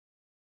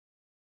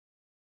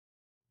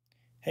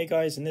Hey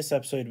guys, in this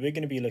episode we're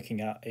going to be looking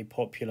at a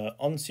popular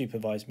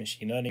unsupervised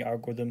machine learning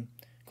algorithm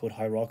called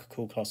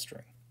hierarchical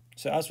clustering.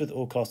 So as with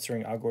all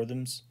clustering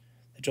algorithms,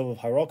 the job of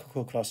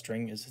hierarchical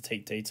clustering is to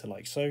take data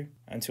like so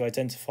and to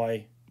identify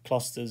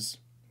clusters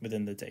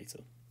within the data.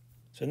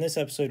 So in this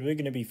episode we're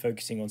going to be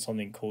focusing on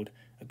something called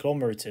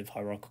agglomerative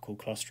hierarchical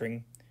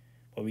clustering,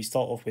 where we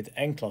start off with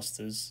n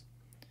clusters,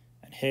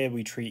 and here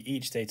we treat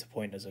each data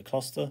point as a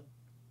cluster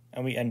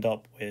and we end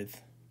up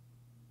with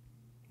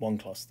one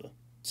cluster.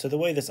 So the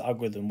way this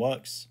algorithm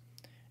works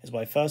is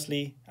by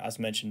firstly, as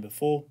mentioned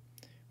before,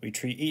 we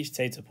treat each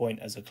data point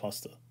as a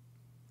cluster.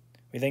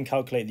 We then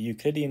calculate the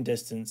Euclidean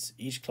distance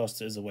each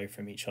cluster is away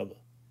from each other.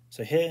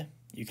 So here,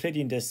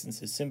 Euclidean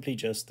distance is simply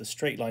just the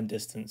straight line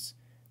distance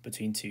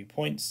between 2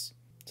 points.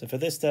 So for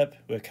this step,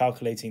 we're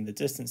calculating the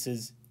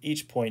distances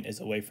each point is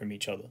away from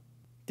each other.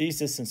 These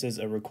distances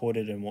are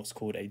recorded in what's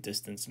called a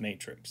distance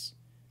matrix.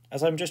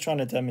 As I'm just trying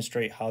to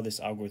demonstrate how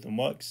this algorithm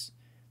works,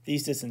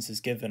 these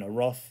distances given are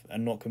rough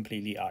and not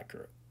completely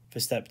accurate. For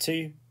step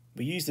 2,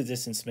 we use the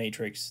distance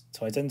matrix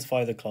to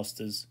identify the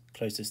clusters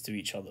closest to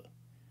each other.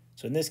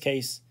 So in this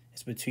case,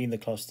 it's between the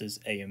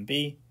clusters A and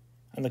B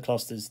and the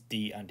clusters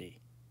D and E.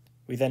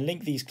 We then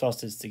link these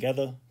clusters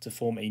together to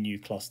form a new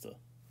cluster.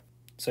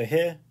 So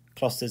here,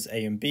 clusters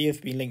A and B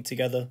have been linked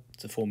together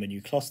to form a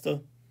new cluster,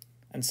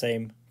 and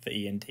same for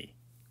E and D.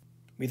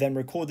 We then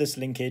record this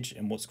linkage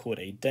in what's called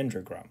a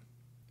dendrogram.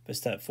 For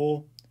step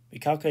 4, we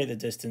calculate the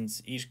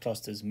distance each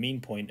cluster's mean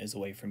point is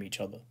away from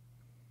each other.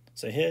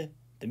 So here,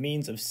 the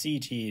means of C,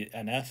 G,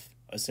 and F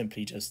are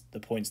simply just the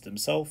points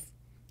themselves,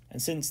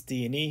 and since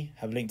D and E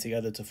have linked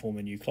together to form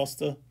a new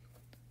cluster,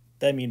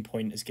 their mean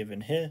point is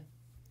given here,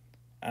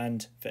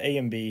 and for A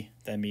and B,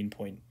 their mean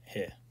point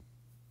here.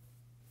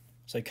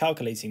 So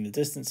calculating the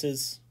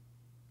distances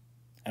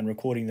and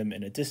recording them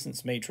in a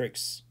distance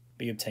matrix,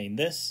 we obtain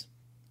this,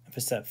 and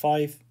for step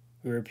 5,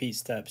 we repeat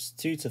steps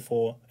 2 to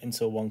 4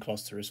 until one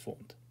cluster is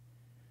formed.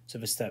 So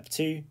for step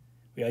 2,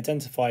 we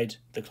identified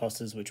the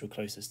clusters which were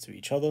closest to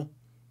each other,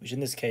 which in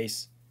this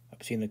case are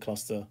between the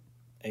cluster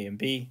A and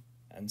B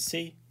and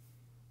C,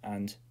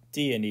 and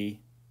D and E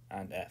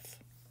and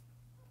F.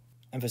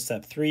 And for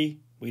step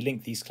 3, we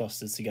link these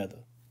clusters together.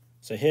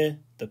 So here,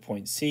 the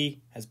point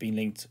C has been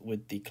linked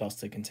with the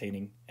cluster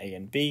containing A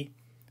and B,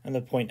 and the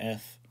point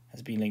F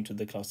has been linked with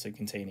the cluster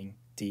containing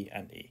D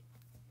and E.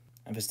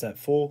 And for step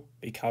 4,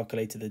 we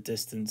calculated the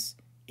distance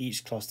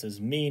each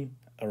cluster's mean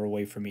are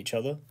away from each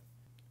other,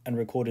 and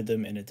recorded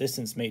them in a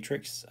distance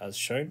matrix as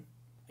shown.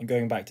 And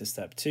going back to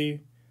step 2,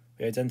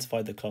 we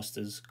identified the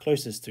clusters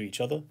closest to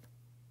each other.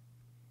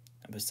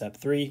 And for step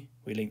 3,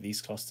 we link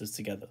these clusters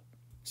together.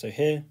 So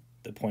here,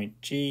 the point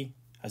G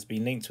has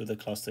been linked with a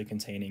cluster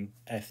containing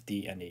F,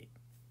 D, and E.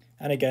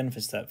 And again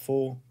for step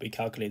 4, we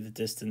calculate the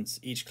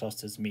distance each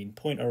cluster's mean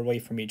point are away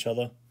from each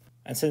other.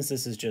 And since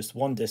this is just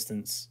one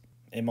distance,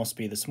 it must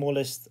be the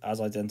smallest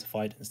as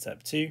identified in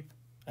step 2.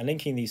 And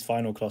linking these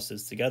final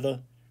clusters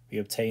together, we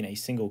obtain a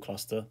single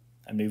cluster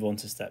and move on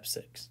to step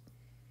 6.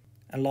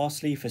 And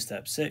lastly, for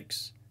step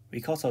 6,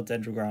 we cut our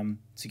dendrogram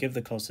to give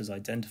the clusters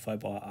identified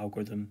by our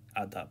algorithm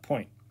at that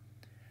point.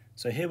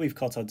 So here we've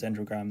cut our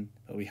dendrogram,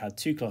 but we had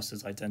 2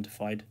 clusters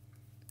identified,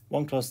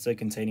 one cluster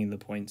containing the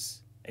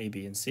points A,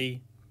 B, and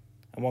C,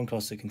 and one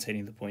cluster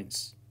containing the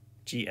points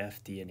G,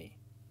 F, D, and E,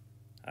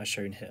 as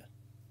shown here.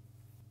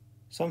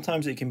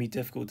 Sometimes it can be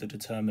difficult to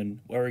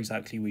determine where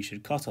exactly we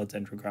should cut our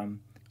dendrogram,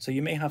 so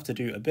you may have to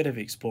do a bit of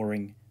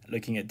exploring,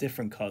 looking at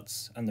different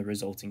cuts and the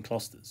resulting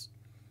clusters.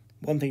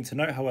 One thing to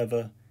note,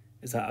 however,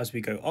 is that as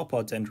we go up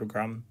our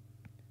dendrogram,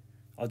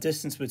 our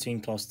distance between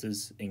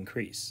clusters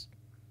increase.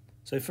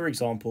 So for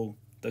example,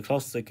 the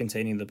cluster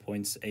containing the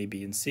points A,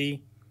 B, and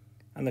C,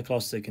 and the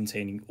cluster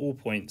containing all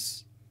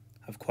points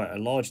have quite a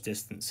large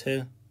distance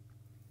here,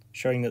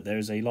 showing that there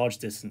is a large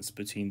distance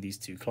between these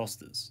 2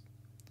 clusters.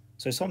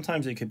 So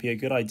sometimes it could be a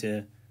good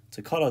idea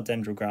to cut our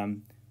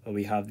dendrogram where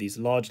we have these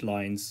large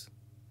lines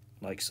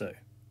like so.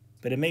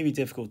 But it may be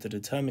difficult to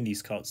determine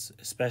these cuts,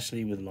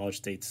 especially with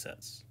large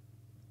datasets.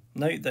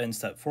 Note that in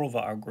step 4 of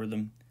our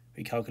algorithm,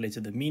 we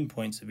calculated the mean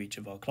points of each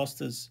of our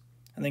clusters,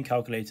 and then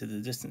calculated the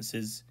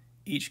distances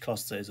each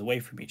cluster is away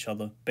from each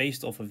other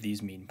based off of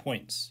these mean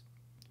points.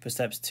 For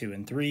steps 2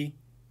 and 3,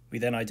 we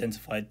then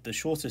identified the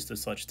shortest of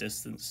such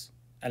distance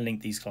and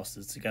linked these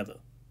clusters together.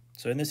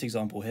 So in this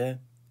example here,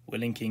 we're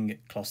linking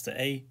cluster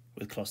A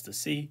with cluster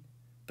C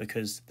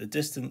because the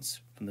distance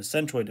from the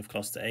centroid of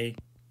cluster A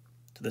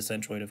to the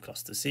centroid of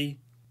cluster C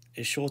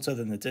is shorter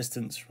than the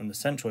distance from the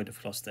centroid of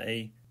cluster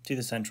A to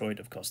the centroid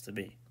of cluster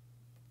B.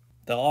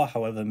 There are,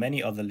 however,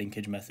 many other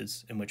linkage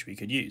methods in which we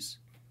could use.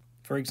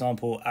 For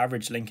example,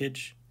 average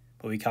linkage,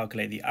 where we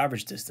calculate the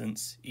average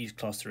distance each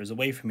cluster is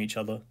away from each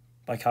other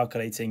by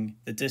calculating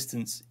the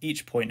distance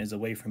each point is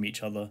away from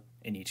each other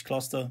in each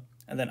cluster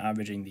and then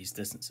averaging these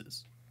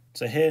distances.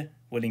 So here,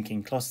 we're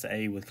linking cluster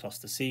A with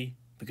cluster C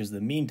because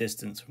the mean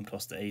distance from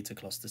cluster A to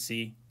cluster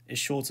C is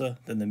shorter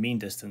than the mean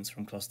distance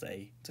from cluster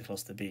A to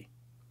cluster B.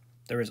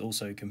 There is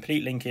also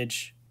complete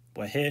linkage,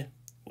 where here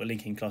we're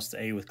linking cluster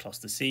A with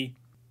cluster C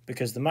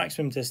because the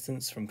maximum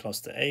distance from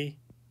cluster A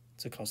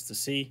to cluster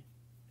C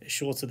is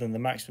shorter than the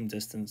maximum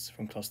distance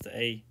from cluster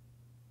A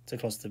to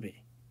cluster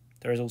B.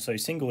 There is also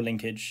single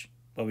linkage,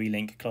 where we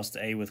link cluster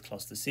A with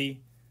cluster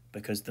C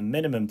because the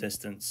minimum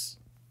distance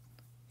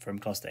from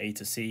cluster A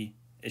to C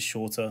is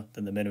shorter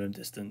than the minimum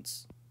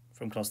distance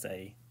from cluster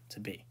A to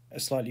B. A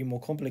slightly more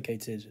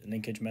complicated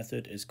linkage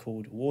method is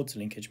called Ward's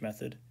linkage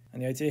method,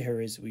 and the idea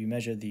here is we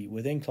measure the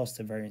within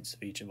cluster variance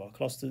of each of our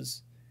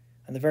clusters,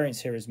 and the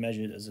variance here is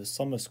measured as a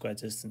sum of square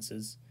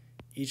distances.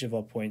 Each of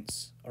our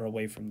points are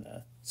away from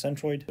their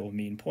centroid or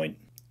mean point,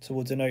 so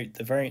we'll denote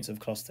the variance of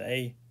cluster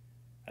A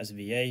as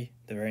VA,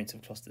 the variance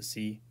of cluster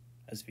C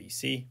as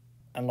VC,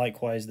 and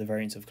likewise the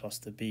variance of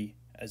cluster B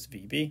as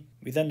VB.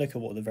 We then look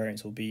at what the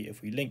variance will be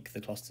if we link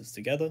the clusters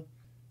together.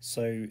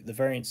 So the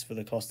variance for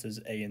the clusters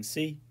A and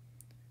C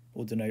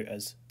will denote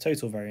as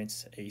total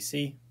variance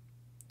AC,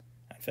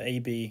 and for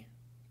AB,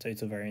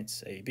 total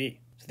variance AB.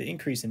 So the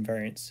increase in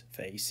variance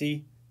for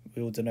AC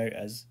we will denote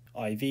as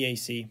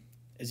IVAC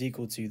is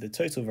equal to the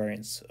total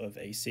variance of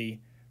AC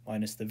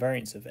minus the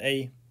variance of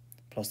A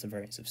plus the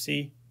variance of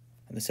C,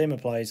 and the same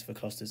applies for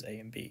clusters A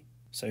and B.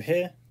 So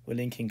here we're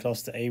linking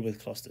cluster A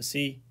with cluster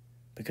C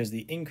because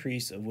the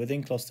increase of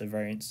within cluster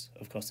variance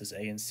of clusters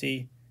A and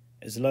C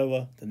is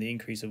lower than the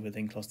increase of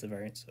within cluster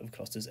variance of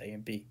clusters A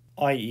and B,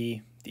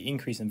 i.e. the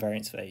increase in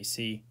variance for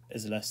AC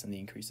is less than the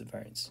increase of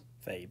variance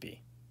for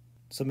AB.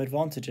 Some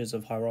advantages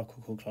of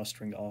hierarchical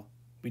clustering are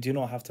we do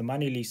not have to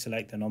manually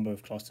select the number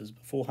of clusters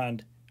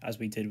beforehand as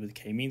we did with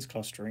k-means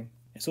clustering.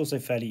 It's also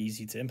fairly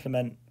easy to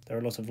implement. There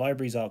are a lot of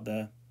libraries out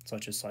there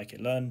such as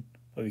scikit-learn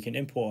where we can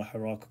import a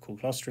hierarchical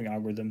clustering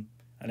algorithm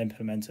and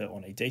implement it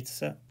on a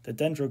dataset. The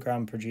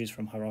dendrogram produced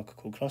from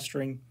hierarchical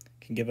clustering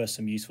can give us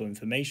some useful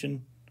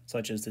information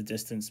such as the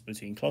distance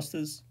between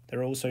clusters. There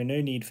are also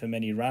no need for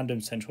many random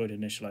centroid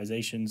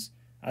initializations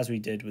as we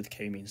did with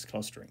k-means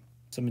clustering.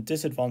 Some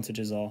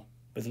disadvantages are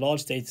with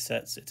large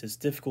datasets it is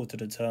difficult to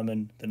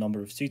determine the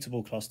number of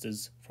suitable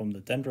clusters from the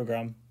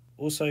dendrogram.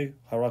 Also,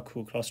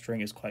 hierarchical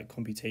clustering is quite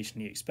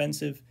computationally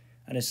expensive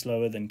and is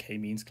slower than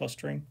k-means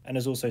clustering, and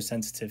is also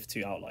sensitive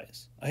to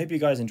outliers. I hope you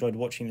guys enjoyed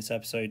watching this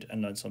episode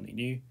and learned something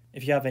new.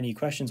 If you have any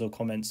questions or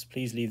comments,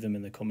 please leave them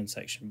in the comment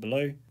section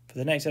below. For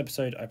the next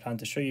episode, I plan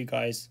to show you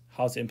guys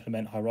how to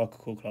implement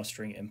hierarchical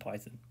clustering in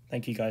Python.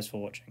 Thank you guys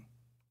for watching.